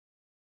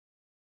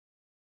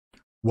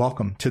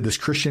Welcome to this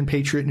Christian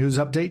Patriot News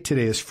Update.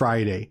 Today is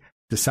Friday,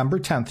 December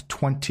 10th,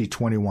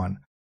 2021.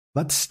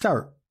 Let's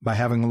start by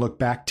having a look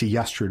back to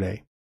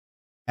yesterday.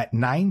 At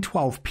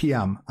 9:12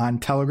 p.m. on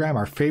Telegram,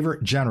 our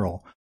favorite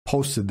general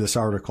posted this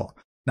article.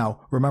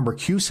 Now, remember,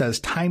 Q says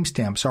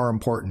timestamps are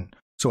important.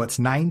 So it's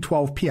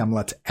 9:12 p.m.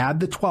 Let's add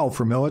the 12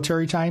 for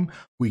military time.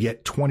 We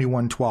get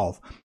 21:12.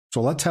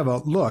 So let's have a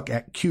look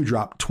at Q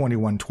drop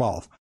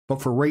 21:12.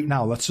 But for right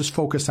now, let's just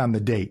focus on the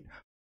date,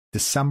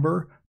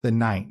 December the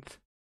 9th.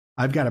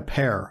 I've got a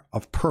pair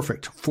of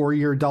perfect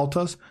 4-year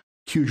deltas,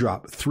 Q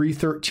drop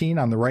 313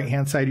 on the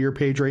right-hand side of your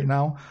page right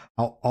now.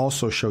 I'll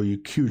also show you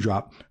Q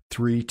drop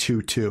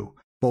 322.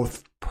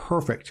 Both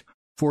perfect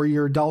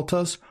 4-year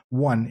deltas.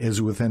 One is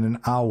within an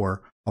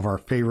hour of our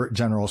favorite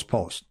general's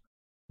post.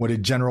 What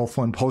did General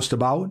Flynn post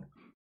about?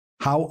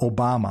 How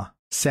Obama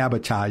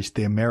sabotaged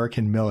the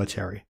American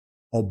military.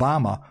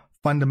 Obama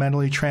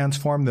fundamentally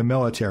transformed the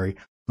military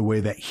the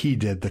way that he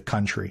did the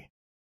country.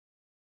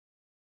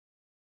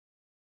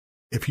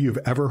 If you've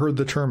ever heard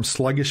the term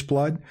sluggish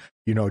blood,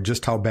 you know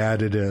just how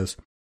bad it is.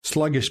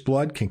 Sluggish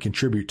blood can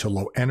contribute to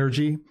low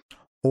energy,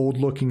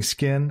 old-looking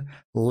skin,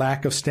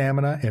 lack of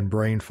stamina, and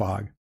brain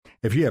fog.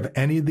 If you have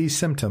any of these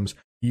symptoms,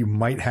 you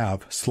might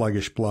have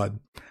sluggish blood.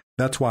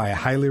 That's why I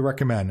highly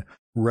recommend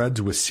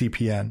Reds with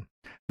CPN.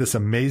 This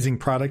amazing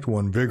product will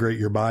invigorate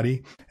your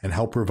body and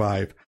help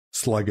revive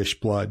sluggish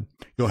blood.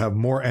 You'll have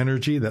more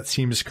energy that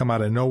seems to come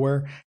out of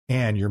nowhere,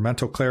 and your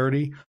mental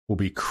clarity will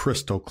be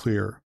crystal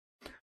clear.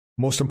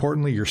 Most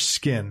importantly, your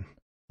skin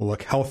will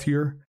look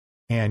healthier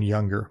and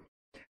younger.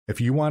 If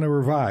you want to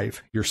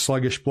revive your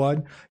sluggish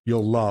blood,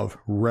 you'll love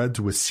Reds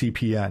with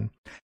CPN.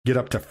 Get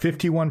up to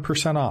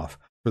 51% off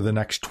for the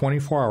next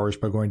 24 hours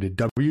by going to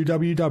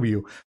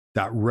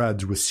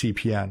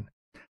www.redswithcpn.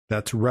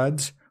 That's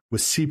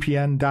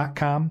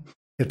redswithcpn.com.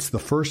 It's the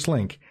first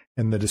link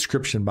in the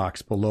description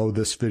box below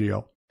this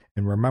video.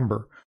 And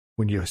remember,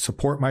 when you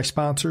support my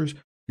sponsors,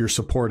 you're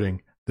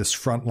supporting this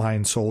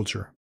frontline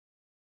soldier.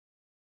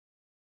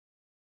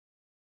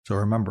 So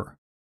remember,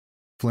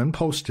 Flynn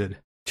posted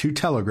to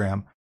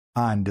Telegram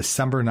on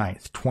December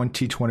 9th,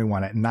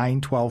 2021 at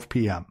 9:12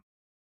 p.m.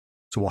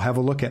 So we'll have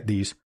a look at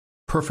these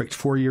perfect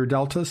 4-year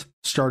deltas,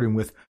 starting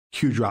with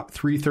Q drop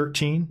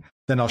 313.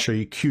 Then I'll show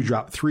you Q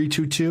drop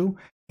 322.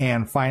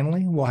 And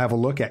finally, we'll have a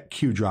look at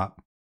Q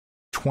drop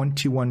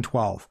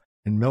 2112.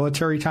 In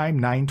military time,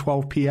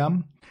 9:12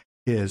 p.m.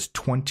 is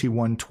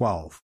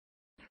 2112.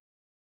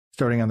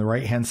 Starting on the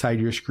right-hand side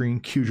of your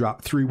screen, Q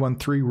drop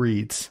 313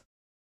 reads,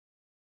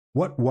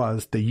 what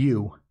was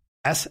the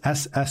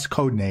USSS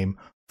code name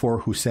for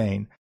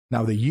Hussein?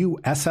 Now, the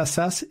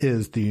USSS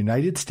is the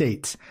United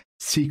States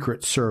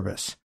Secret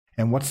Service.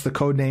 And what's the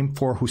code name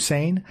for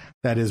Hussein?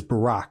 That is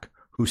Barack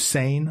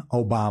Hussein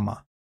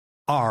Obama.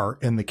 R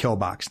in the kill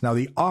box. Now,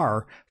 the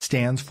R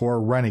stands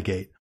for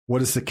renegade. What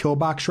does the kill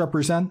box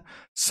represent?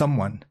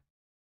 Someone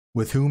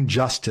with whom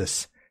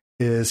justice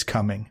is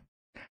coming.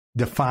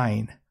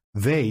 Define.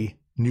 They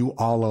knew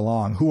all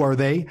along. Who are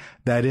they?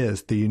 That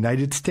is the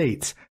United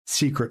States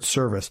Secret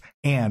Service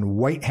and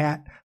white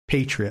hat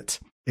patriots.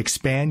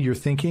 Expand your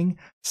thinking,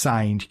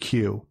 signed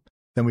Q.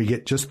 Then we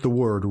get just the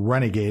word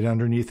renegade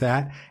underneath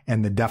that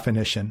and the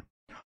definition.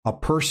 A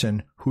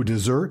person who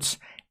deserts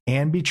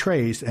and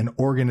betrays an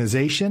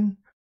organization,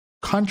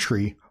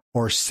 country,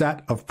 or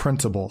set of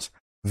principles.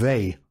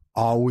 They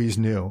always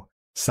knew,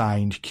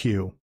 signed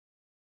Q.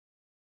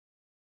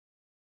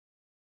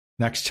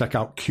 Next, check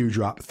out Q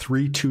drop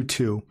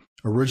 322.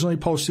 Originally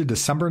posted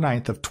December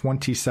 9th of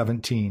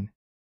 2017.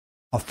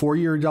 A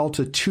 4-year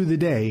delta to the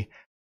day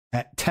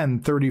at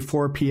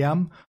 10:34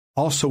 p.m.,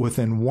 also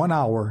within 1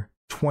 hour,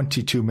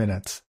 22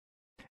 minutes.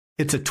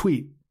 It's a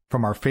tweet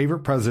from our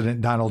favorite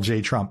president, Donald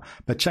J. Trump,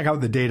 but check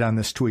out the date on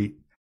this tweet,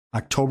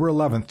 October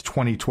 11th,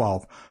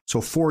 2012, so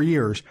 4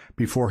 years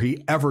before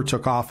he ever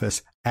took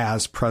office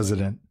as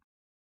president.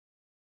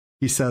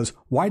 He says,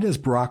 why does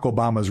Barack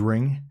Obama's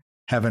ring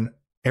have an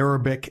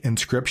Arabic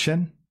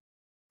inscription?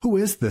 Who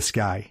is this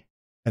guy?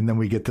 And then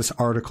we get this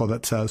article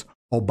that says,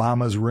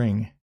 Obama's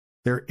ring.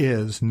 There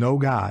is no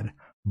God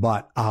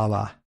but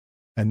Allah.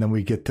 And then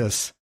we get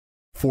this,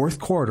 fourth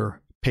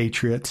quarter,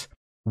 Patriots,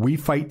 we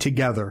fight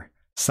together,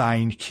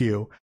 signed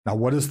Q. Now,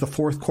 what does the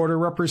fourth quarter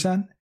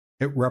represent?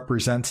 It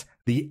represents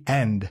the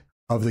end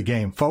of the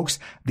game. Folks,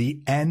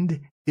 the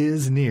end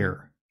is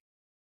near.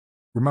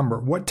 Remember,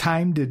 what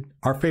time did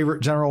our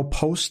favorite general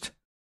post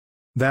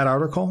that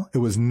article? It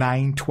was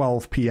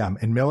 9:12 p.m.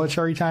 In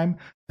military time,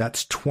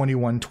 that's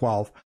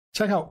 21:12.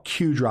 Check out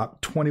Q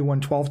drop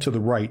 2112 to the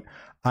right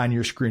on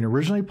your screen.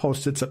 Originally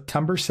posted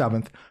September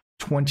 7th,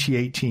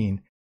 2018.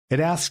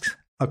 It asks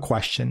a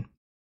question.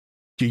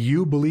 Do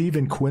you believe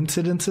in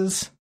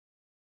coincidences?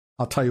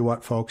 I'll tell you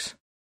what, folks.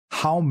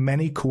 How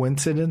many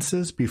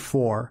coincidences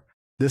before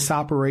this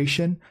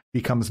operation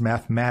becomes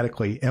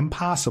mathematically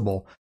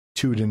impossible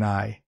to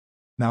deny?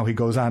 Now he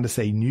goes on to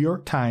say, New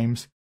York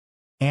Times,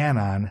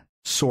 Anon,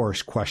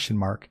 source, ?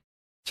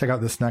 Check out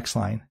this next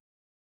line.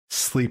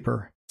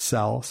 Sleeper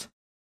cells.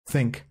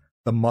 Think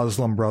the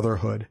Muslim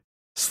Brotherhood.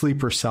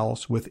 Sleeper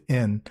cells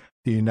within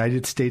the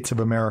United States of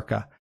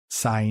America,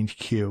 signed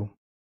Q.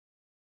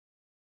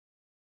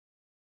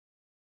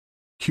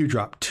 Q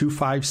drop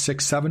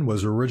 2567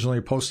 was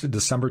originally posted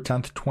December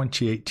 10th,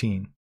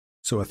 2018.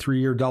 So a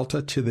 3-year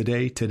delta to the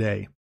day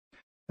today.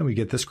 And we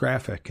get this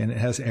graphic, and it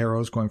has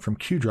arrows going from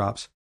Q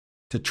drops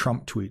to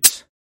Trump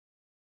tweets.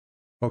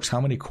 Folks, how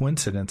many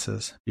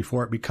coincidences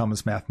before it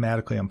becomes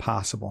mathematically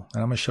impossible?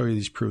 And I'm going to show you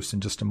these proofs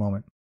in just a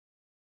moment.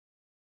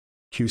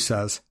 Q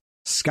says,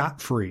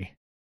 scot-free.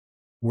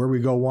 Where we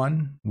go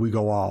one, we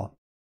go all.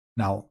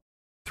 Now,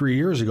 3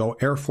 years ago,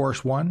 Air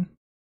Force One,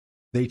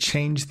 they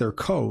changed their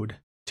code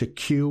to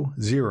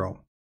Q0.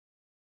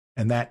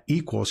 And that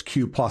equals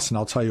Q plus, and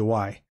I'll tell you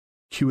why.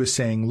 Q is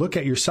saying, look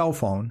at your cell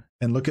phone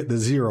and look at the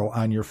 0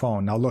 on your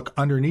phone. Now look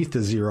underneath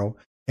the 0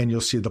 and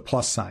you'll see the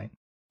plus sign.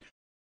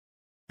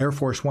 Air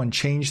Force One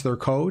changed their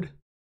code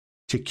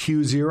to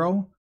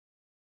Q0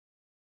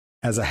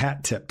 as a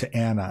hat tip to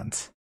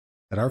Anons,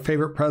 that our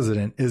favorite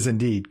president is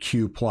indeed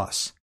Q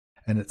plus.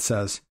 And it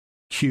says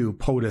Q,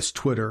 POTUS,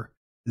 Twitter,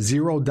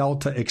 0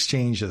 Delta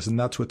exchanges, and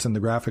that's what's in the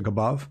graphic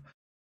above.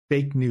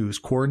 Fake news,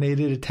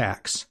 coordinated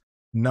attacks,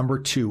 number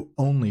 2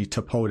 only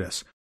to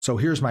POTUS. So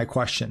here's my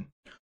question.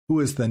 Who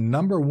is the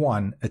number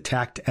 1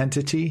 attacked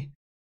entity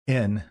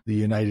in the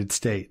United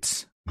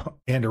States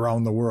and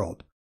around the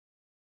world?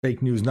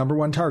 Fake news number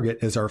 1 target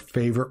is our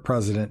favorite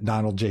president,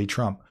 Donald J.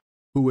 Trump.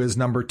 Who is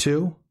number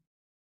 2?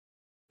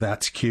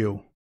 That's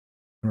Q.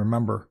 And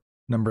remember,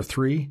 number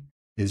 3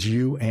 is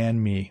you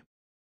and me.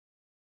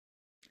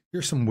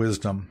 Here's some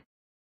wisdom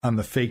on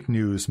the fake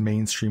news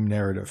mainstream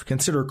narrative.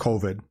 Consider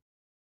COVID.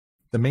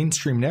 The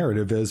mainstream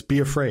narrative is be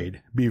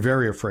afraid, be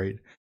very afraid.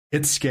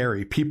 It's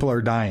scary. People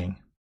are dying.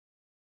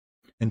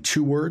 In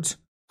 2 words,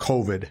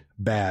 COVID,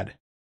 bad.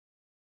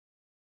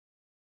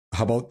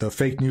 How about the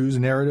fake news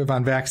narrative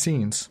on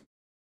vaccines?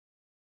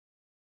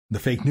 The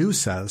fake news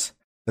says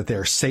that they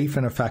are safe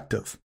and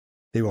effective.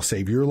 They will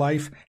save your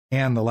life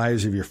and the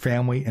lives of your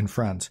family and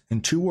friends.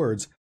 In 2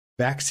 words,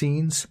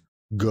 vaccines,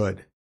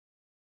 good.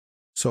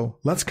 So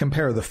let's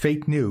compare the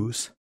fake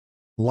news,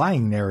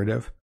 lying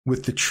narrative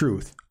with the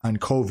truth on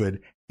COVID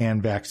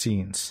and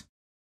vaccines.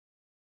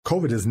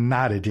 COVID is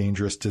not a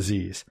dangerous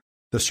disease.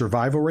 The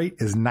survival rate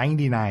is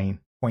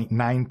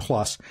 99.9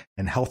 plus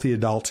in healthy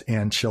adults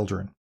and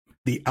children.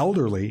 The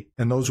elderly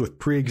and those with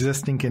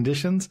pre-existing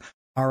conditions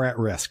are at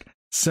risk,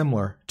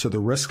 similar to the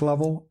risk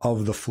level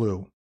of the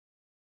flu.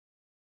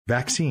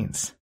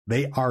 Vaccines,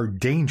 they are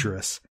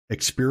dangerous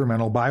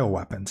experimental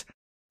bioweapons.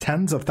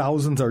 Tens of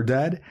thousands are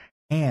dead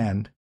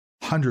and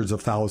hundreds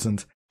of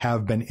thousands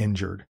have been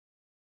injured.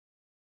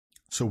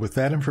 So with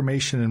that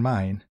information in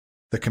mind,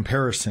 the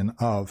comparison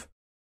of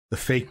the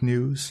fake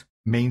news,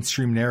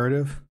 mainstream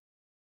narrative,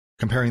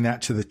 comparing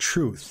that to the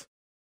truth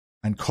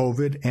on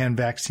COVID and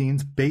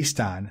vaccines based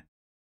on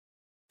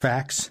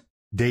facts,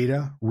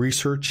 data,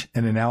 research,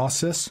 and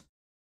analysis,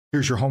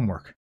 here's your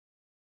homework.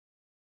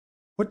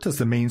 What does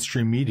the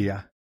mainstream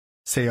media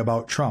say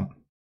about Trump?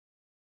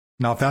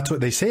 Now, if that's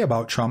what they say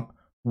about Trump,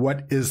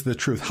 what is the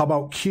truth? How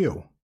about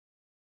Q?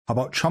 How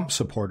about Trump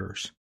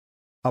supporters?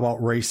 How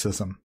about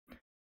racism,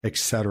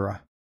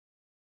 etc.?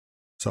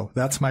 So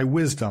that's my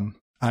wisdom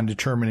on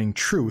determining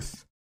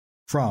truth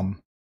from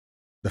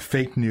the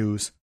fake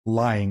news,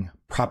 lying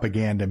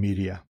propaganda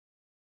media.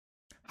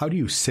 How do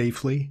you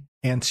safely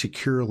and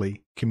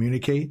securely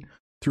communicate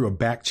through a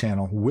back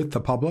channel with the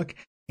public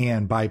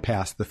and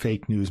bypass the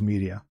fake news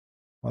media?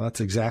 Well,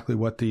 that's exactly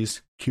what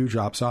these Q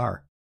drops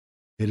are.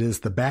 It is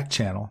the back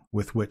channel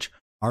with which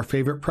our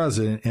favorite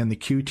president and the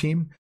Q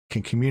team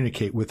can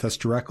communicate with us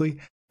directly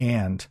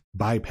and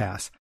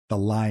bypass the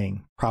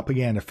lying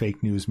propaganda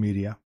fake news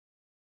media.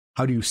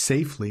 How do you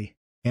safely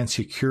and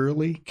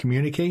securely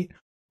communicate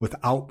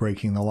without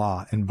breaking the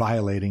law and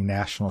violating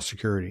national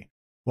security?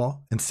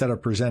 Well, instead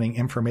of presenting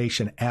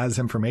information as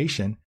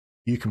information,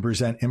 you can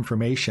present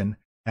information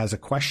as a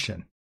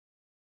question.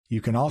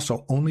 You can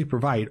also only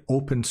provide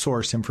open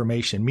source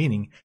information,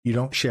 meaning you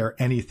don't share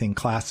anything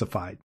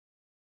classified.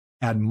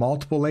 Add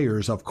multiple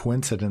layers of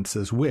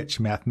coincidences, which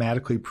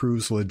mathematically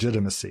proves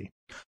legitimacy.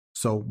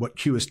 So what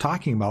Q is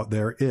talking about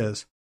there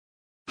is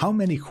how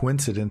many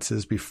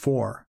coincidences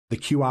before the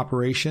Q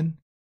operation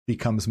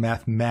becomes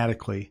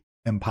mathematically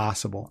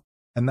impossible.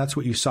 And that's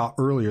what you saw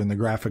earlier in the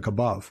graphic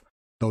above,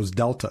 those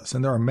deltas.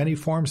 And there are many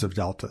forms of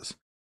deltas.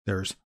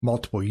 There's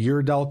multiple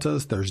year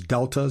deltas. There's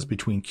deltas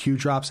between Q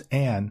drops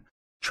and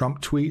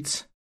Trump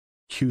tweets.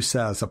 Q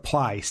says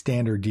apply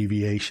standard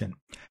deviation.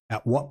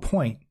 At what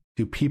point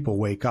do people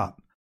wake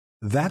up?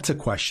 That's a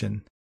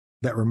question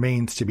that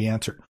remains to be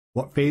answered.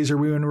 What phase are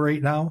we in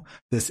right now?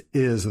 This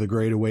is the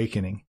Great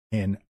Awakening.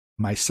 And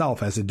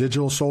myself as a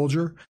digital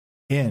soldier,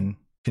 in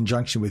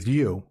conjunction with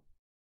you,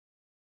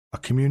 a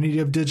community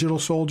of digital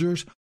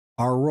soldiers,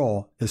 our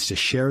role is to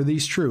share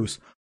these truths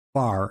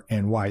far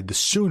and wide. The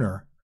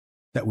sooner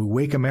that we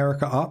wake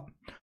America up,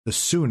 the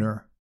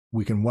sooner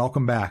we can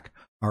welcome back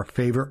our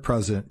favorite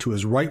president to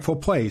his rightful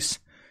place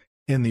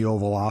in the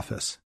Oval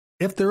Office.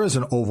 If there is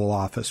an Oval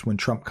Office when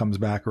Trump comes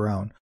back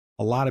around,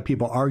 a lot of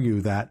people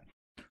argue that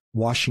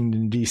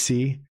Washington,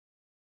 D.C.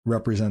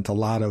 represent a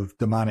lot of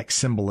demonic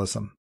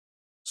symbolism.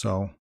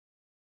 So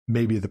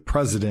maybe the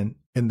president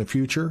in the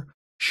future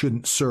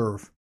shouldn't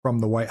serve from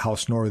the White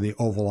House nor the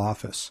Oval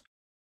Office.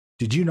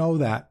 Did you know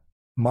that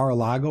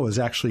Mar-a-Lago is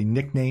actually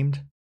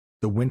nicknamed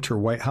the Winter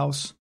White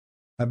House?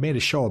 I've made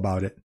a show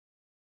about it.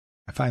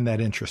 I find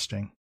that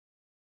interesting.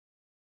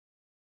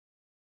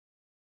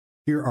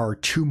 Here are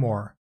two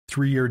more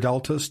 3-year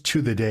deltas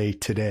to the day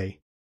today.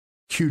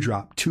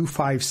 Q-drop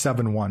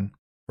 2571,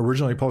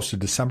 originally posted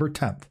December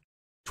 10th,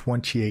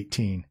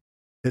 2018.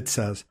 It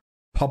says,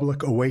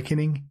 public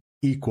awakening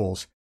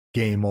equals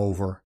game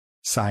over.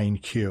 Sign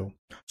Q.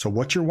 So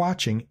what you're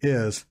watching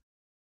is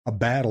a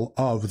battle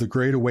of the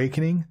Great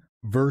Awakening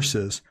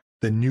versus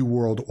the New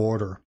World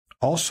Order,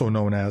 also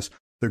known as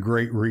the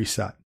Great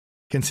Reset.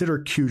 Consider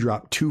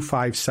Q-drop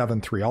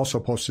 2573, also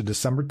posted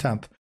December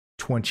 10th,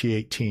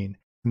 2018.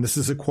 And this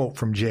is a quote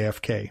from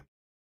JFK.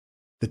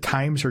 The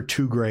times are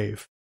too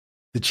grave,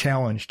 the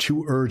challenge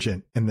too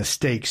urgent, and the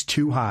stakes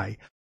too high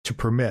to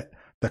permit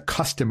the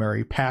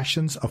customary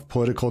passions of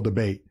political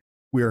debate.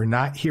 We are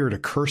not here to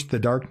curse the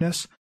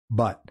darkness,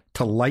 but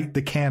to light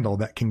the candle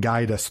that can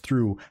guide us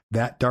through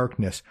that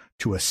darkness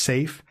to a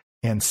safe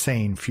and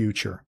sane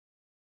future.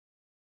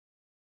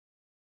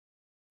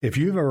 If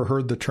you've ever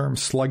heard the term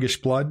sluggish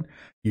blood,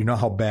 you know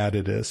how bad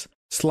it is.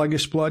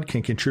 Sluggish blood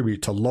can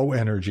contribute to low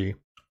energy,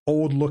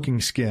 old-looking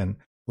skin,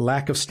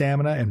 lack of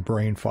stamina, and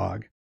brain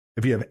fog.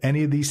 If you have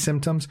any of these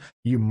symptoms,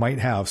 you might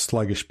have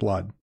sluggish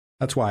blood.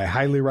 That's why I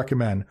highly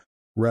recommend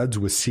Reds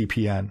with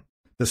CPN.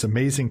 This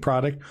amazing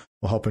product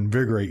will help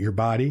invigorate your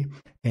body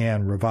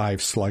and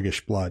revive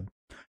sluggish blood.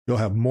 You'll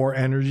have more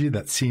energy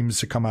that seems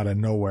to come out of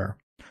nowhere.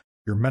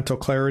 Your mental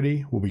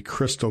clarity will be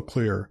crystal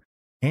clear,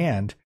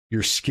 and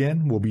your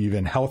skin will be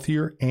even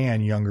healthier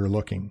and younger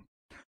looking.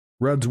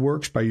 Reds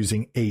works by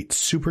using 8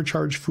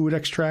 supercharged food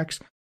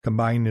extracts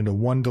combined into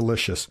one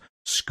delicious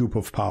scoop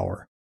of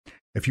power.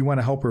 If you want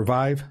to help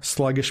revive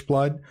sluggish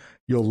blood,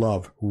 you'll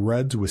love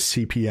Reds with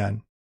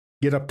CPN.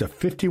 Get up to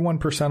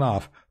 51%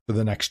 off for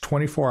the next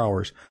 24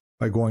 hours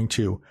by going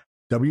to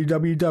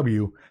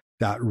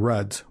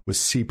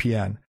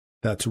www.redswithcpn.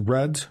 That's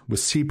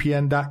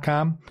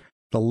redswithcpn.com.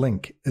 The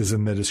link is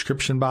in the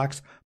description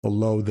box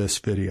below this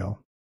video.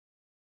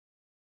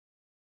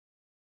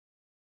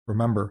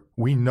 Remember,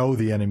 we know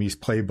the enemy's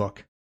playbook.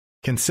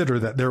 Consider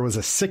that there was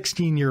a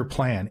 16-year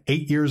plan,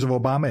 8 years of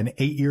Obama and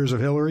 8 years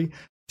of Hillary,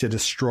 to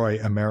destroy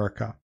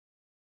America.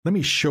 Let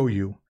me show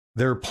you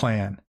their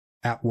plan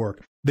at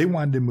work. They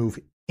wanted to move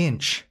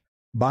inch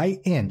by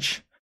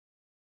inch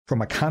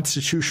from a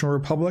constitutional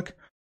republic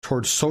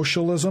towards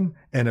socialism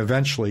and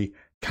eventually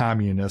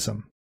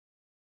communism.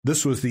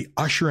 This was the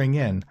ushering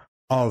in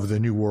of the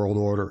New World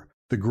Order,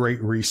 the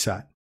Great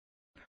Reset.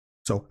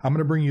 So I'm going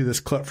to bring you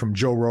this clip from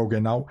Joe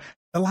Rogan. Now,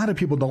 a lot of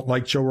people don't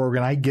like Joe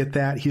Rogan. I get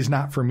that. He's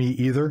not for me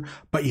either.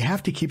 But you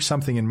have to keep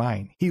something in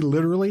mind. He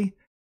literally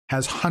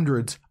has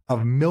hundreds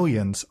of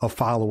millions of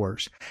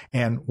followers.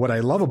 And what I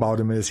love about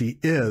him is he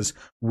is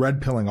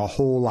red pilling a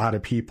whole lot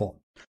of people.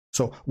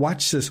 So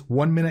watch this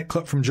 1-minute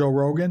clip from Joe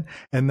Rogan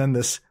and then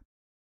this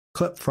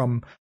clip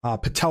from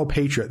Patel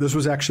Patriot. This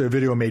was actually a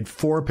video made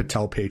for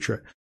Patel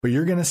Patriot. But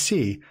you're going to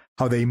see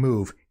how they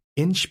move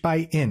inch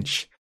by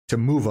inch to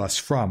move us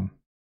from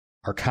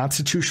our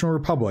constitutional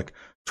republic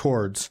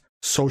towards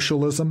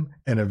socialism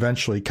and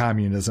eventually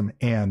communism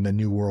and the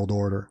New World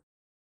Order.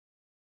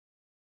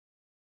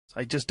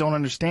 I just don't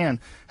understand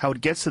how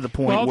it gets to the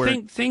point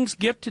where things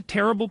get to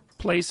terrible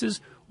places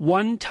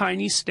one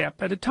tiny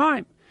step at a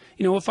time.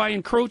 You know, if I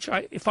encroach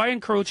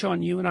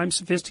on you and I'm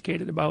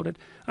sophisticated about it,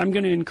 I'm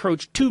going to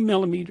encroach 2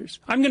 millimeters.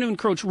 I'm going to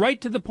encroach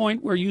right to the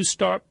point where you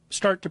start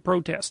to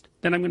protest.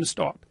 Then I'm going to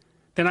stop.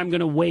 Then I'm going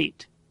to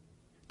wait.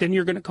 Then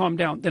you're going to calm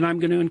down. Then I'm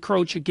going to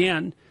encroach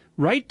again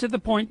right to the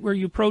point where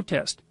you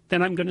protest.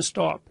 Then I'm going to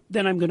stop.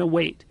 Then I'm going to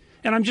wait.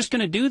 And I'm just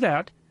going to do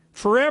that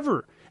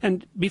forever.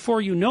 And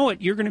before you know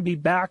it, you're going to be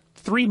back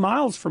 3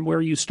 miles from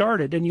where you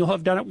started, and you'll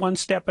have done it one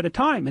step at a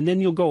time. And then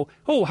you'll go,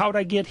 oh, how'd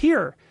I get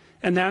here?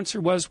 And the answer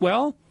was,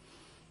 well,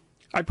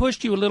 I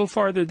pushed you a little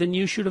farther than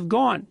you should have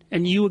gone,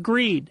 and you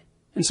agreed.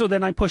 And so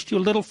then I pushed you a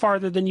little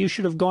farther than you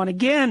should have gone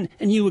again,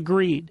 and you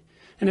agreed.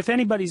 And if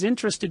anybody's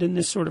interested in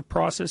this sort of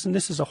process, and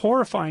this is a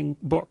horrifying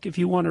book, if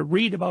you want to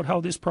read about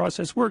how this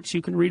process works,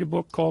 you can read a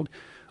book called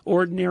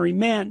Ordinary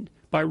Men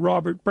by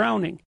Robert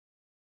Browning.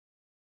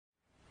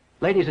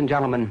 Ladies and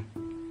gentlemen,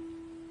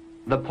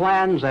 the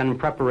plans and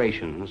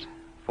preparations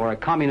for a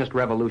communist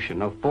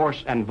revolution of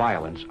force and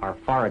violence are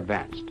far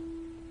advanced.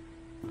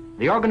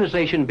 The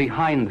organization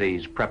behind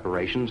these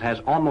preparations has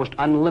almost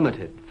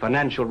unlimited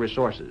financial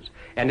resources,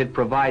 and it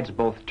provides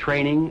both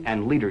training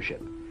and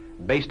leadership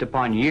based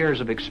upon years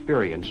of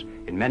experience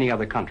in many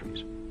other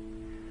countries.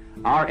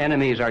 Our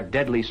enemies are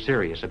deadly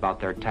serious about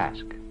their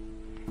task,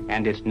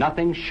 and it's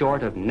nothing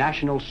short of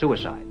national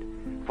suicide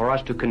for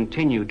us to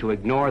continue to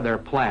ignore their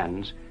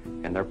plans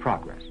and their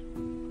progress.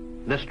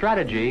 The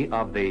strategy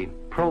of the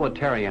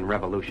proletarian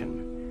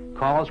revolution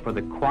calls for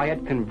the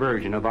quiet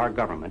conversion of our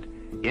government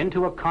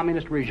into a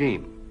communist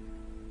regime,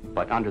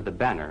 but under the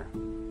banner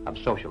of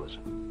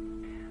socialism.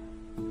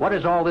 What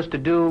has all this to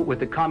do with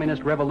the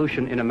communist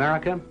revolution in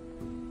America?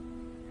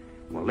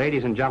 Well,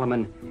 ladies and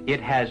gentlemen, it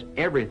has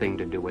everything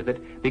to do with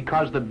it,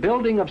 because the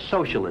building of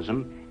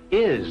socialism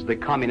is the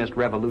communist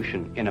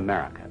revolution in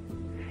America.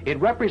 It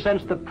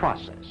represents the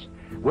process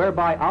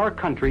whereby our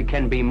country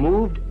can be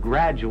moved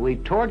gradually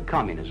toward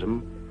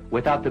communism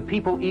without the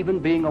people even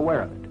being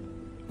aware of it.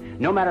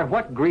 No matter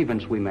what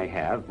grievance we may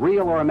have,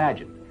 real or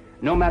imagined,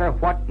 no matter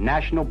what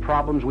national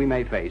problems we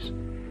may face,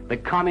 the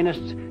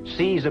communists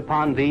seize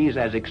upon these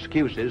as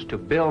excuses to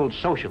build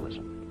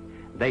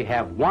socialism. They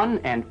have one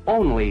and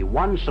only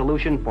one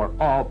solution for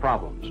all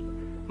problems: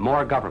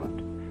 more government,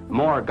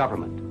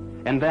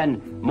 and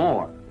then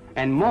more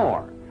and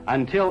more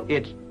until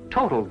it's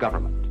total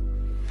government.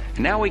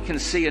 Now we can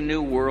see a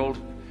new world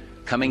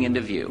coming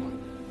into view.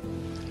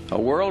 A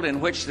world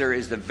in which there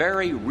is the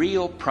very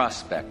real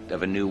prospect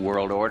of a new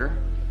world order.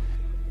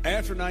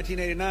 After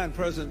 1989,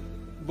 President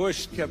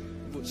Bush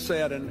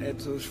said, and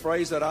it's a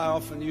phrase that I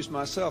often use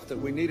myself, that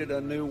we needed a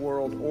new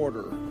world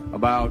order.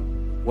 About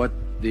what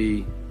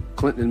the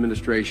Clinton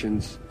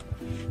administration's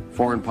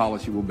foreign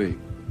policy will be,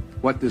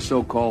 what this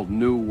so-called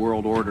new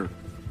world order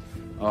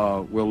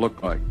will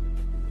look like.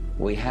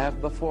 We have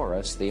before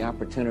us the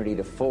opportunity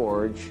to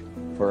forge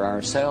for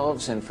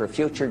ourselves and for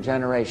future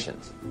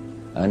generations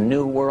a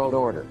new world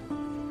order.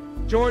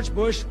 George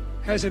Bush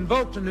has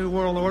invoked a new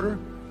world order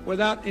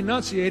without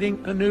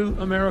enunciating a new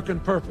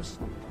American purpose.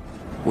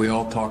 We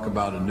all talk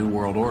about a new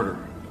world order.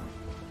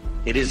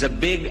 It is a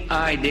big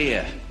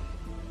idea,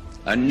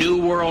 a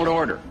new world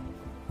order.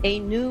 A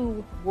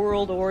new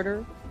world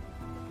order,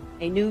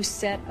 a new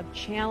set of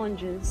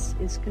challenges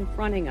is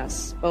confronting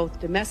us, both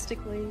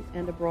domestically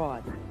and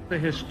abroad. The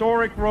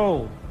historic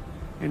role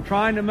in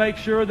trying to make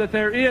sure that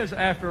there is,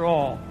 after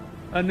all,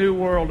 a new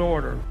world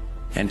order.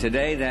 And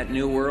today that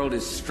new world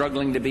is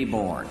struggling to be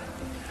born.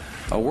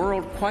 A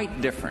world quite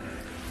different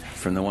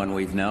from the one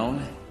we've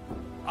known.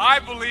 I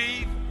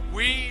believe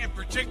we, and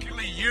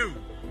particularly you,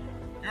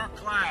 your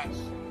class,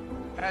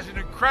 has an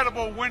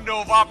incredible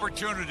window of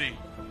opportunity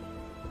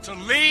to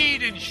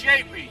lead in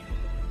shaping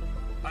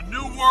a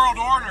new world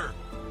order.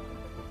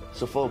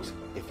 So folks,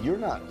 if you're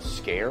not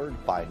scared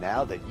by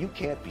now, then you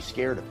can't be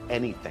scared of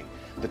anything.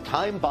 The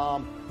time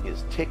bomb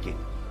is ticking.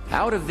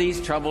 Out of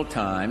these troubled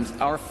times,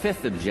 our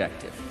fifth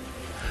objective,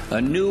 a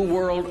new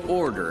world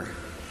order,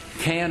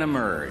 can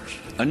emerge,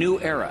 a new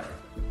era.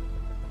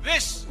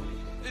 This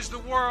is the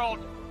world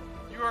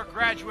you are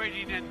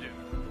graduating into.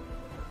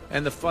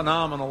 And the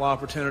phenomenal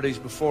opportunities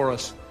before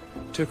us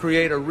to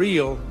create a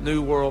real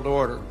new world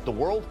order. The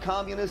world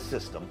communist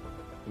system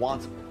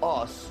wants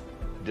us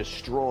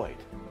destroyed.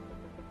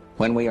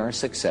 When we are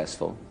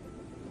successful,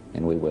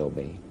 and we will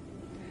be,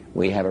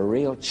 we have a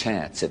real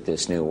chance at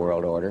this new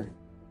world order.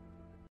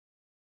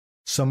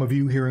 Some of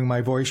you hearing my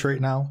voice right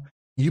now,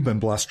 you've been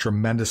blessed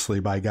tremendously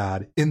by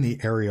God in the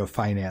area of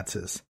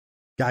finances.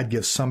 God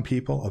gives some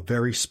people a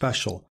very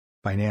special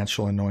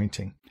financial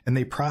anointing, and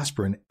they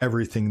prosper in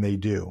everything they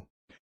do.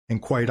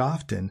 And quite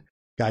often,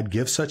 God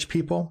gives such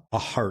people a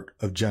heart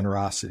of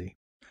generosity.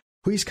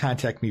 Please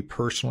contact me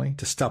personally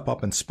to step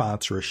up and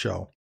sponsor a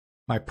show.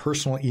 My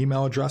personal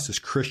email address is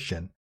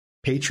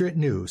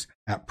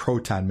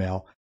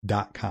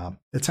christianpatriotnews@protonmail.com.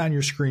 It's on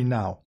your screen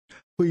now.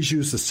 Please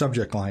use the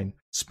subject line,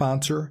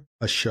 sponsor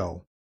a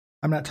show.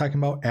 I'm not talking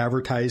about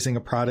advertising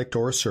a product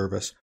or a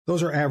service.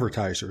 Those are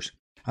advertisers.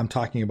 I'm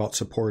talking about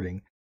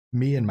supporting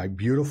me and my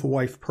beautiful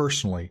wife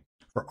personally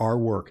for our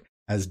work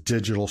as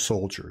digital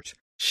soldiers,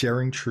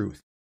 sharing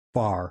truth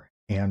far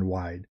and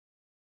wide.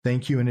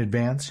 Thank you in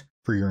advance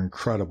for your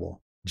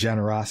incredible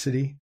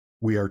generosity.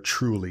 We are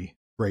truly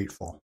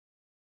grateful.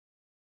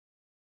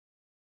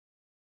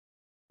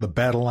 The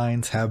battle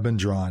lines have been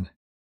drawn.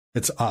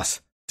 It's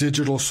us,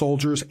 digital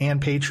soldiers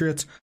and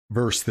patriots,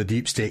 versus the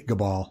deep state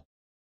cabal.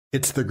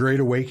 It's the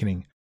Great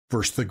Awakening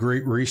versus the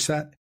Great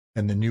Reset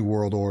and the New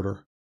World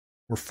Order.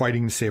 We're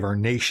fighting to save our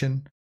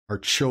nation, our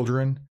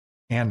children,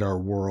 and our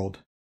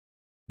world.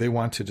 They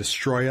want to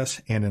destroy us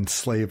and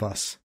enslave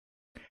us.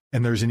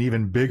 And there's an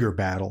even bigger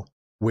battle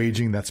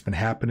waging that's been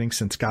happening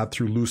since God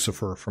threw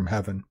Lucifer from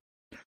heaven.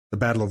 The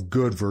battle of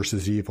good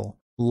versus evil,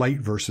 light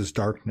versus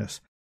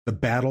darkness, the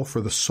battle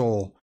for the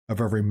soul of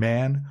every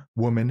man,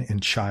 woman,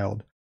 and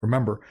child.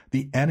 Remember,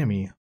 the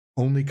enemy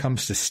only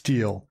comes to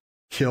steal,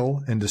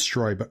 kill, and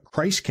destroy, but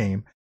Christ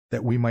came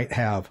that we might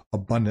have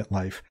abundant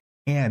life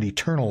and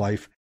eternal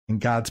life in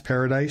God's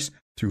paradise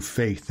through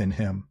faith in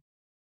Him.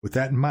 With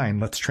that in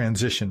mind, let's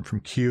transition from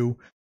Q,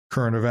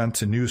 current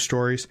events, and news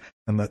stories,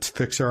 and let's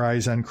fix our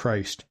eyes on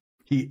Christ.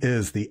 He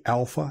is the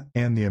Alpha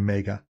and the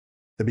Omega,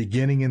 the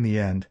beginning and the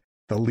end,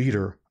 the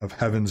leader of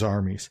heaven's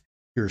armies.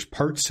 Here's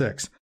part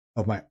 6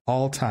 of my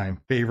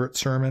all-time favorite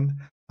sermon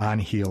on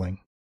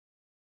healing.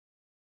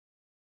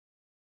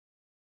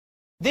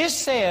 This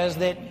says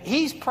that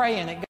he's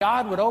praying that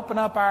God would open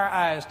up our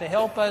eyes to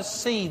help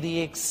us see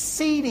the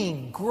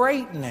exceeding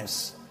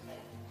greatness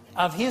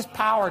of his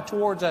power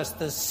towards us,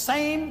 the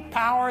same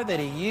power that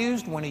he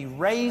used when he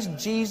raised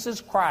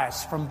Jesus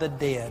Christ from the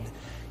dead.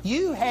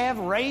 You have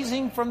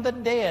raising from the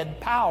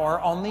dead power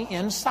on the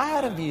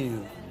inside of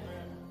you.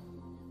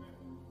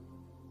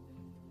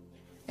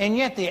 And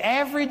yet the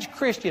average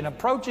Christian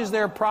approaches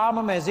their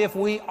problem as if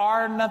we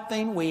are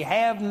nothing, we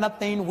have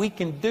nothing, we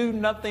can do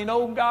nothing.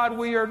 Oh God,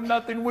 we are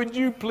nothing. Would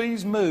you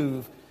please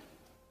move?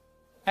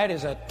 That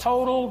is a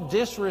total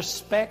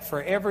disrespect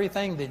for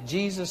everything that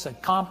Jesus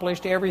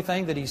accomplished,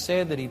 everything that He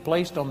said that He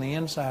placed on the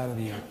inside of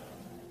you.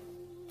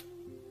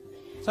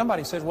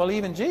 Somebody says, well,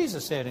 even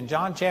Jesus said in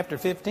John chapter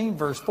 15,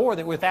 verse 4,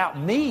 that without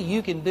me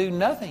you can do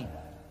nothing.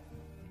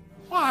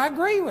 Well, I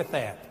agree with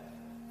that.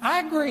 I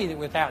agree that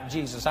without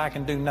Jesus I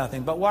can do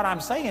nothing. But what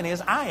I'm saying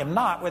is I am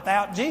not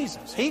without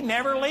Jesus. He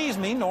never leaves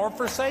me nor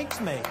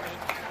forsakes me.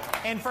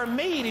 And for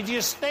me to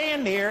just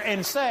stand here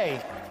and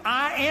say,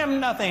 I am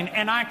nothing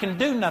and I can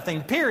do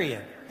nothing,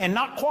 period, and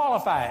not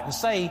qualify it and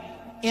say,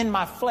 in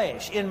my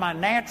flesh, in my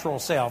natural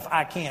self,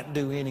 I can't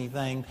do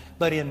anything,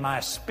 but in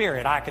my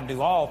spirit, I can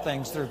do all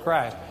things through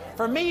Christ.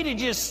 For me to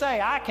just say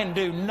I can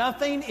do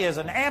nothing is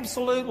an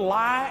absolute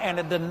lie and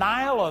a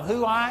denial of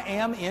who I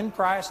am in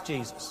Christ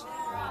Jesus.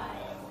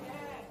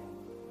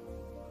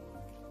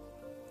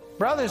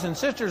 Brothers and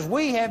sisters,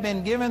 we have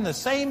been given the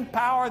same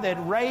power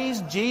that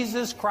raised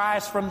Jesus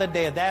Christ from the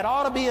dead. That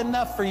ought to be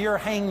enough for your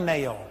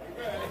hangnail.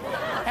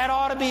 That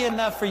ought to be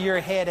enough for your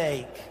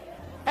headache.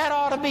 That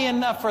ought to be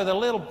enough for the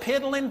little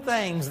piddling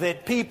things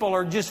that people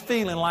are just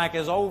feeling like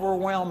is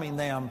overwhelming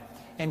them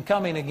and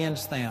coming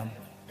against them.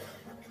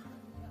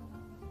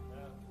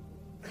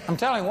 I'm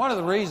telling you, one of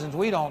the reasons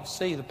we don't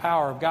see the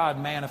power of God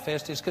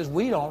manifest is because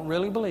we don't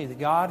really believe that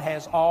God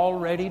has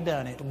already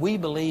done it. We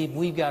believe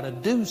we've got to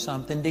do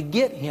something to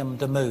get Him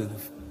to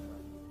move.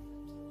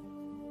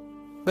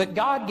 But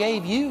God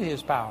gave you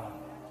His power.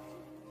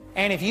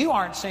 And if you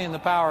aren't seeing the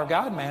power of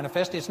God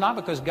manifest, it's not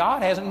because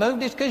God hasn't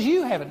moved, it's because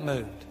you haven't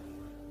moved.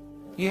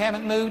 You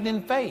haven't moved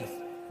in faith.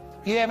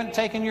 You haven't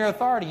taken your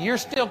authority. You're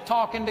still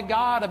talking to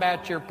God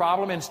about your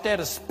problem instead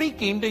of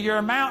speaking to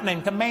your mountain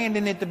and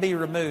commanding it to be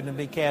removed and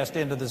be cast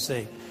into the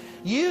sea.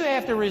 You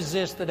have to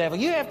resist the devil.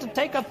 You have to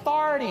take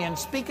authority and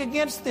speak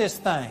against this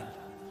thing.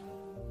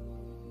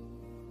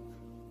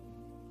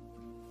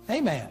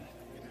 Amen.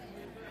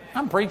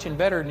 I'm preaching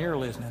better than you're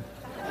listening.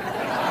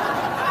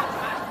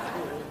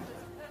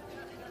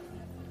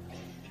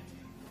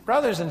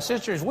 Brothers and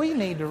sisters, we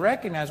need to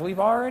recognize we've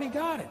already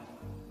got it.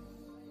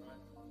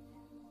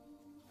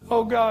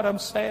 Oh God, I'm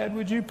sad.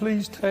 Would you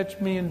please touch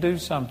me and do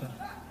something?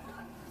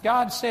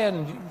 God said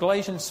in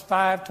Galatians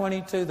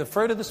 5:22, the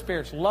fruit of the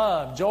Spirit's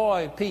love,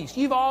 joy, peace.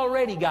 You've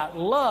already got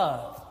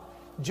love,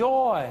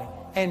 joy,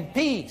 and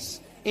peace.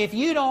 If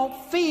you don't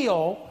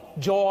feel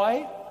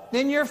joy,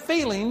 then your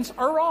feelings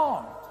are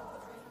wrong.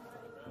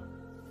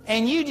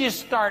 And you just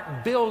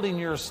start building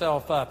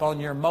yourself up on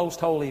your most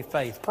holy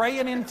faith,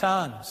 praying in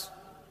tongues.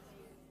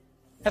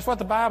 That's what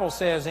the Bible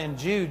says in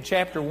Jude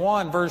chapter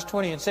 1, verse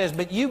 20. It says,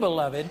 but you,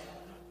 beloved,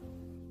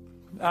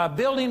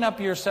 building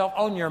up yourself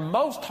on your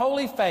most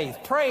holy faith,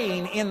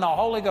 praying in the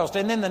Holy Ghost.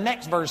 And then the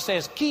next verse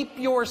says, keep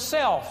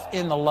yourself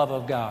in the love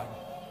of God.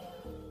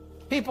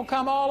 People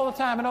come all the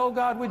time and, oh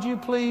God, would you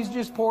please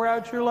just pour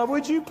out your love?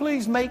 Would you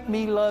please make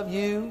me love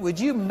you? Would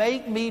you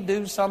make me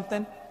do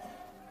something?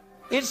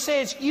 It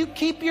says you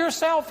keep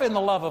yourself in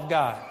the love of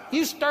God.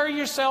 You stir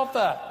yourself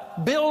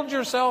up. Build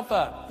yourself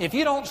up. If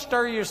you don't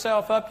stir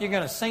yourself up, you're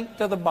going to sink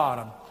to the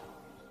bottom.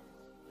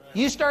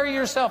 You stir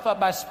yourself up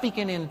by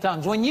speaking in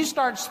tongues. When you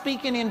start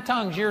speaking in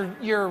tongues,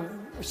 your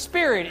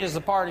spirit is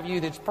the part of you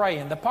that's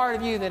praying, the part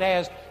of you that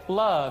has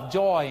love,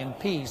 joy, and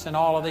peace, and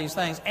all of these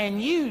things.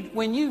 And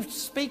when you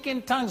speak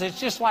in tongues, it's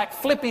just like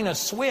flipping a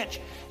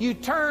switch. You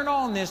turn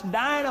on this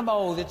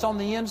dynamo that's on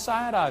the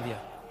inside of you.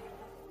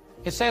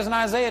 It says in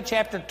Isaiah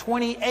chapter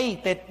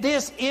 28 that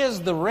this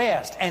is the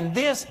rest, and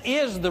this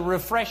is the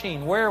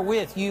refreshing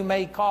wherewith you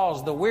may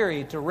cause the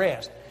weary to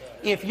rest.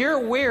 If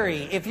you're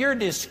weary, if you're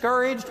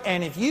discouraged,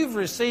 and if you've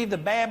received the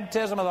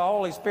baptism of the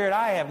Holy Spirit,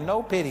 I have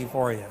no pity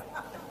for you.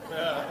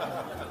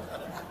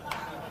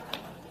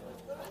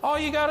 All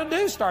you got to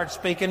do is start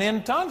speaking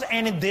in tongues,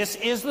 and this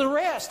is the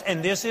rest,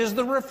 and this is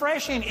the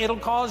refreshing. It'll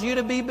cause you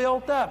to be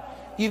built up.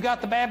 You've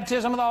got the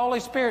baptism of the Holy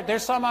Spirit.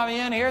 There's some of you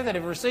in here that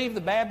have received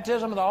the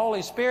baptism of the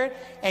Holy Spirit,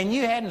 and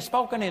you hadn't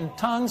spoken in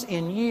tongues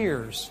in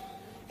years.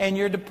 And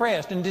you're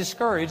depressed and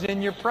discouraged,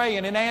 and you're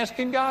praying and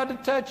asking God to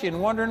touch you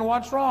and wondering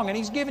what's wrong. And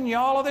He's giving you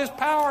all of this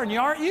power, and you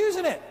aren't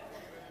using it.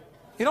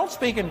 You don't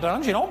speak in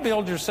tongues. You don't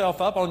build yourself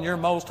up on your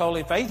most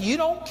holy faith. You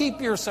don't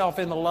keep yourself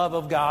in the love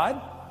of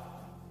God.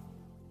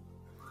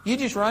 You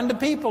just run to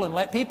people and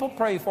let people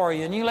pray for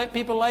you, and you let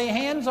people lay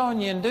hands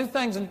on you and do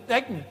things, and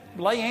they can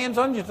lay hands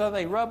on you so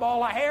they rub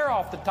all the hair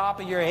off the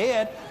top of your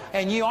head,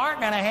 and you aren't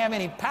going to have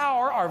any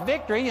power or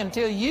victory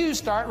until you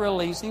start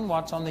releasing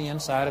what's on the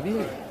inside of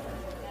you.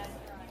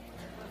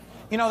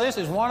 You know, this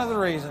is one of the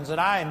reasons that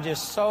I am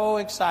just so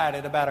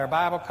excited about our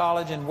Bible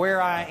college and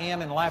where I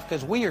am in life,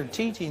 because we are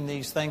teaching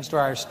these things to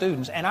our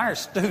students, and our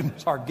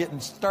students are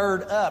getting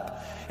stirred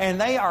up, and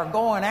they are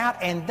going out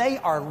and they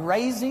are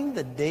raising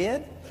the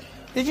dead.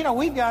 Did you know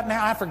we've got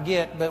now, I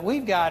forget, but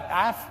we've got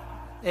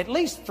at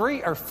least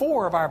 3 or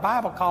 4 of our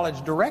Bible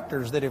college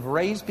directors that have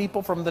raised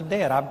people from the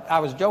dead. I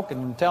was joking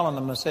and telling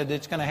them, I said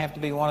it's going to have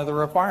to be one of the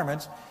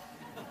requirements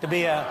to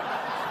be a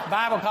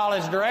Bible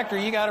college director,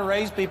 you got to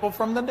raise people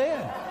from the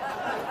dead.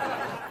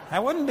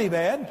 That wouldn't be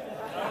bad.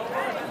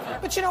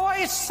 But you know what?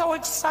 It's so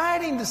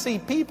exciting to see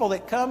people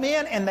that come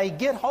in and they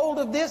get hold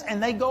of this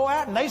and they go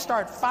out and they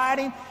start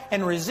fighting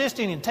and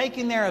resisting and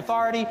taking their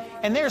authority,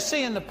 and they're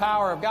seeing the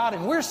power of God,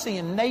 and we're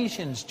seeing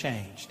nations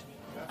changed.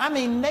 I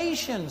mean,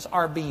 nations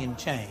are being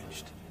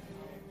changed.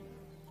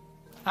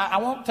 I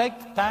won't take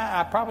the time.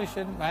 I probably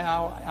shouldn't.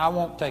 I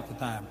won't take the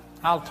time.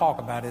 I'll talk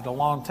about it a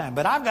long time.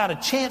 But I've got a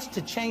chance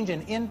to change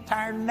an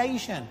entire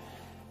nation.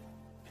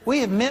 We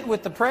have met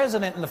with the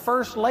President and the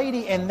First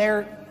Lady, and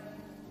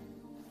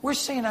we're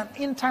seeing an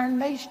entire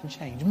nation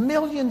change.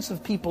 Millions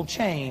of people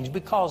change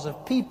because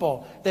of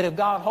people that have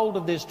got hold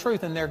of this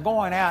truth, and they're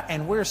going out,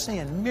 and we're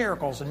seeing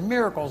miracles and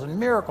miracles and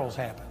miracles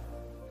happen.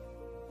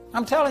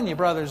 I'm telling you,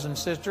 brothers and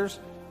sisters,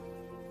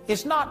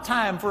 it's not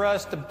time for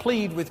us to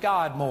plead with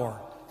God more,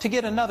 to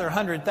get another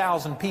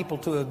 100,000 people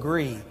to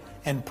agree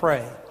and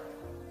pray.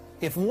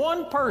 If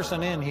one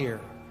person in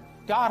here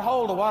got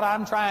hold of what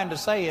I'm trying to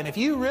say, and if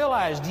you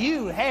realized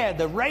you had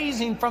the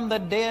raising from the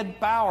dead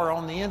power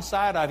on the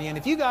inside of you, and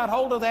if you got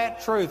hold of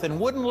that truth and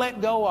wouldn't let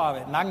go of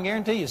it, and I can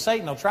guarantee you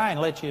Satan will try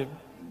and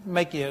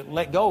make you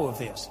let go of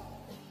this.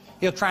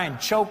 He'll try and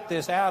choke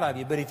this out of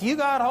you. But if you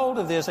got hold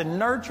of this and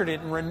nurtured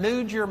it and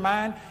renewed your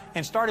mind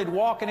and started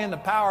walking in the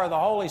power of the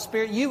Holy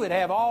Spirit, you would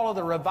have all of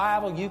the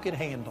revival you could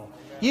handle.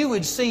 You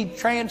would see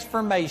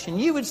transformation.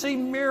 You would see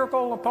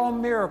miracle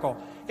upon miracle.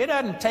 It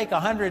doesn't take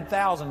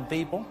 100,000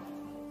 people.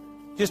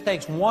 It just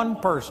takes one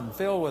person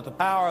filled with the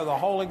power of the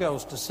Holy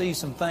Ghost to see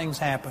some things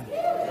happen.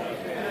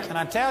 And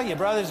I tell you,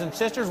 brothers and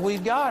sisters,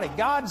 we've got it.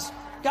 God's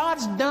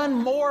done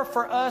more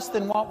for us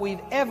than what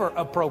we've ever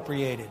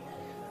appropriated.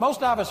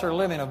 Most of us are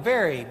living a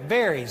very,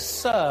 very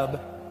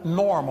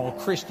sub-normal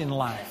Christian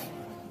life.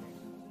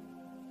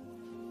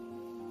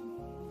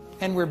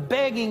 And we're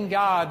begging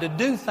God to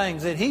do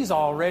things that He's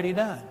already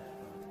done.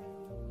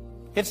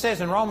 It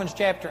says in Romans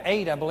chapter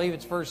 8, I believe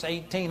it's verse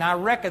 18, I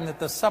reckon that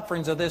the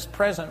sufferings of this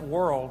present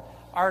world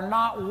are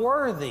not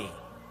worthy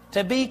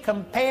to be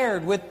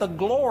compared with the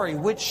glory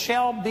which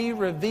shall be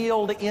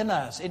revealed in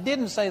us. It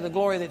didn't say the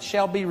glory that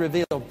shall be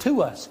revealed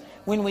to us.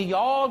 When we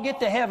all get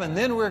to heaven,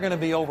 then we're going to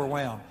be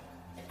overwhelmed.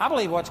 I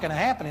believe what's going to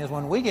happen is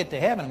when we get to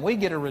heaven, we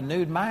get a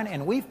renewed mind,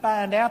 and we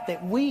find out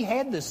that we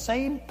had the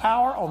same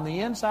power on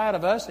the inside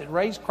of us that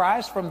raised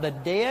Christ from the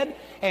dead,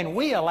 and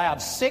we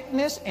allowed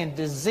sickness and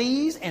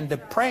disease and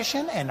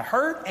depression and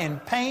hurt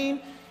and pain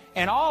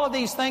and all of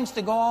these things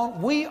to go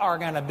on. We are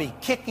going to be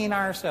kicking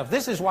ourselves.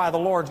 This is why the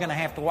Lord's going to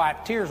have to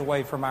wipe tears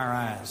away from our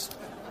eyes.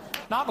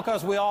 Not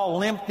because we all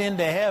limped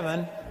into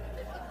heaven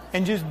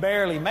and just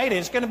barely made it.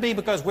 It's going to be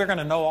because we're going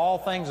to know all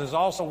things as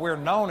also we're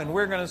known, and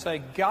we're going to say,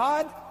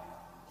 God,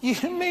 you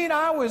mean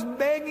I was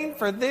begging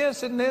for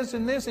this and this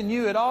and this, and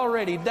you had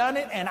already done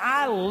it, and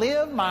I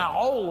lived my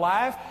whole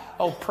life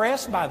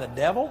oppressed by the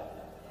devil?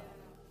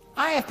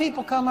 I have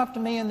people come up to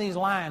me in these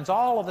lines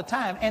all of the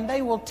time, and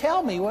they will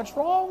tell me what's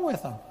wrong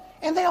with them.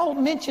 And they'll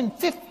mention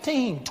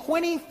 15,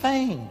 20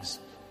 things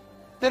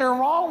that are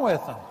wrong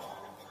with them.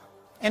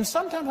 And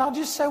sometimes I'll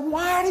just say,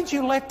 why did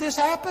you let this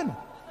happen?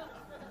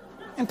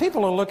 And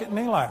people will look at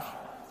me like,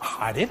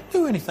 I didn't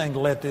do anything to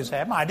let this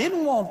happen. I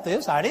didn't want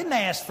this. I didn't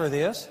ask for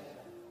this.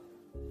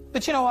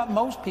 But you know what?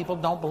 Most people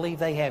don't believe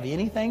they have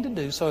anything to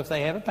do. So if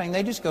they have a pain,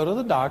 they just go to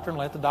the doctor and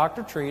let the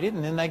doctor treat it.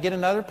 And then they get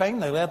another pain,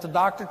 they let the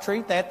doctor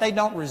treat that. They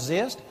don't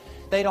resist.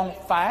 They don't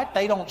fight.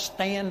 They don't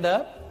stand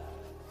up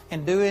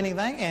and do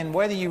anything. And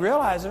whether you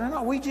realize it or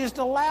not, we just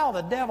allow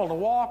the devil to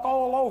walk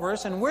all over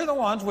us. And we're the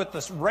ones with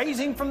this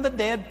raising from the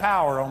dead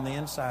power on the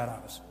inside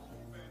of us.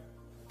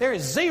 There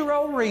is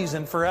zero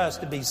reason for us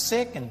to be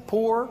sick and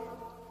poor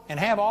and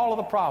have all of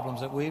the problems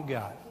that we've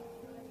got.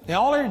 The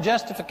only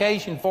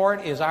justification for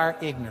it is our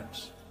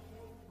ignorance.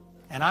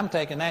 And I'm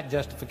taking that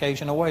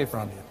justification away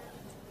from you.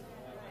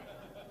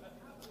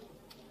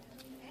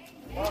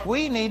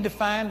 We need to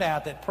find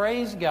out that,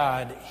 praise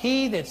God,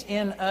 He that's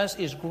in us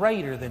is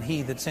greater than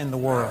he that's in the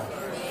world.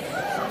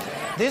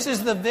 This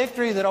is the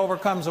victory that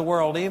overcomes the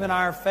world, even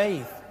our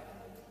faith.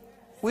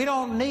 We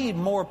don't need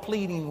more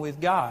pleading with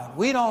God.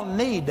 We don't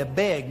need to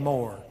beg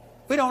more.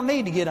 We don't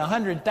need to get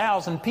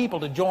 100,000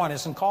 people to join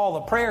us and call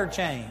the prayer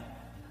chain.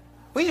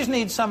 We just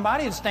need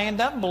somebody to stand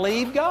up and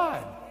believe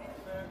God.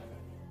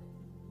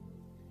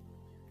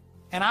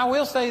 And I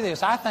will say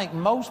this, I think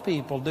most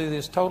people do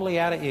this totally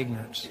out of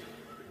ignorance.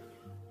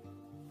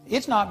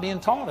 It's not being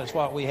taught us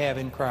what we have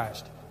in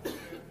Christ.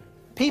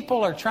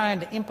 People are trying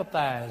to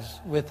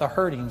empathize with the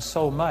hurting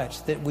so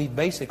much that we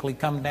basically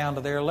come down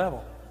to their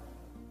level.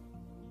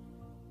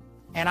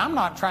 And I'm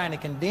not trying to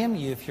condemn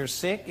you if you're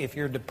sick, if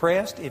you're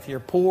depressed, if you're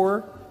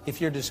poor,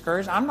 if you're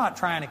discouraged. I'm not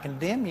trying to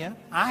condemn you.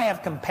 I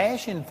have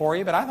compassion for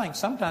you, but I think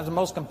sometimes the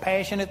most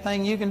compassionate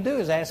thing you can do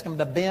is ask them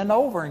to bend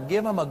over and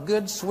give them a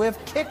good,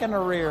 swift kick in the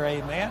rear,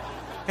 amen,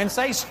 and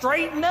say,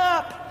 straighten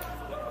up.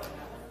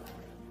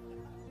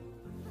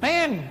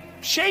 Man,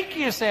 shake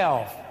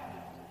yourself.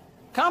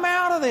 Come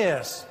out of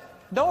this.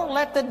 Don't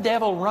let the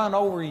devil run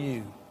over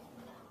you.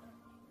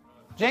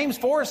 James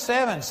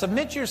 4:7,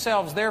 submit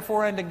yourselves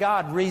therefore unto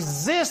God,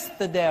 resist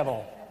the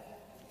devil,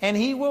 and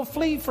he will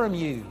flee from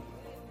you.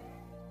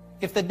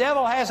 If the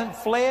devil hasn't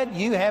fled,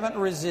 you haven't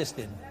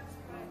resisted.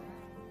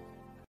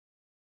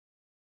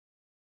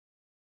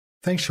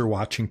 Thanks for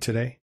watching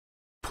today.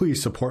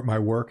 Please support my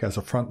work as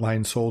a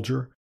frontline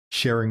soldier,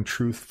 sharing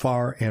truth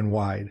far and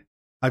wide.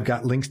 I've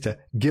got links to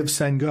Give,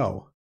 Send,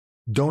 Go,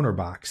 Donor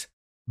Box,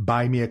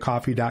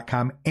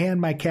 BuyMeACoffee.com, and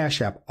my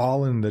Cash App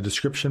all in the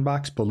description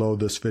box below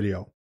this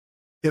video.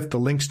 If the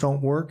links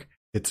don't work,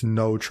 it's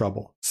no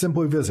trouble.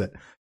 Simply visit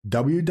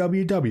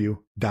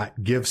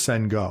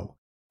www.GiveSendGo.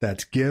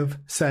 That's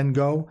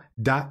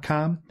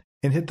GiveSendGo.com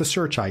and hit the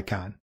search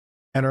icon.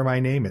 Enter my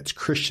name, it's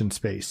Christian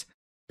Space,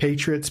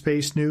 Patriot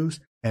Space News,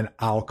 and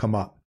I'll come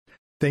up.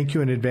 Thank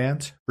you in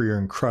advance for your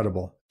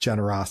incredible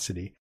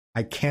generosity.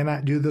 I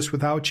cannot do this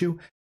without you,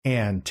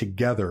 and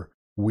together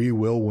we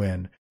will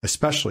win,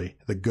 especially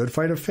the good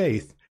fight of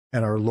faith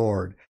and our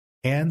Lord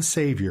and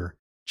Savior,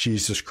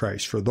 Jesus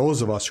Christ, for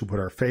those of us who put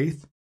our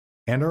faith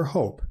and our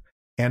hope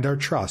and our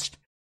trust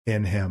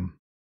in Him.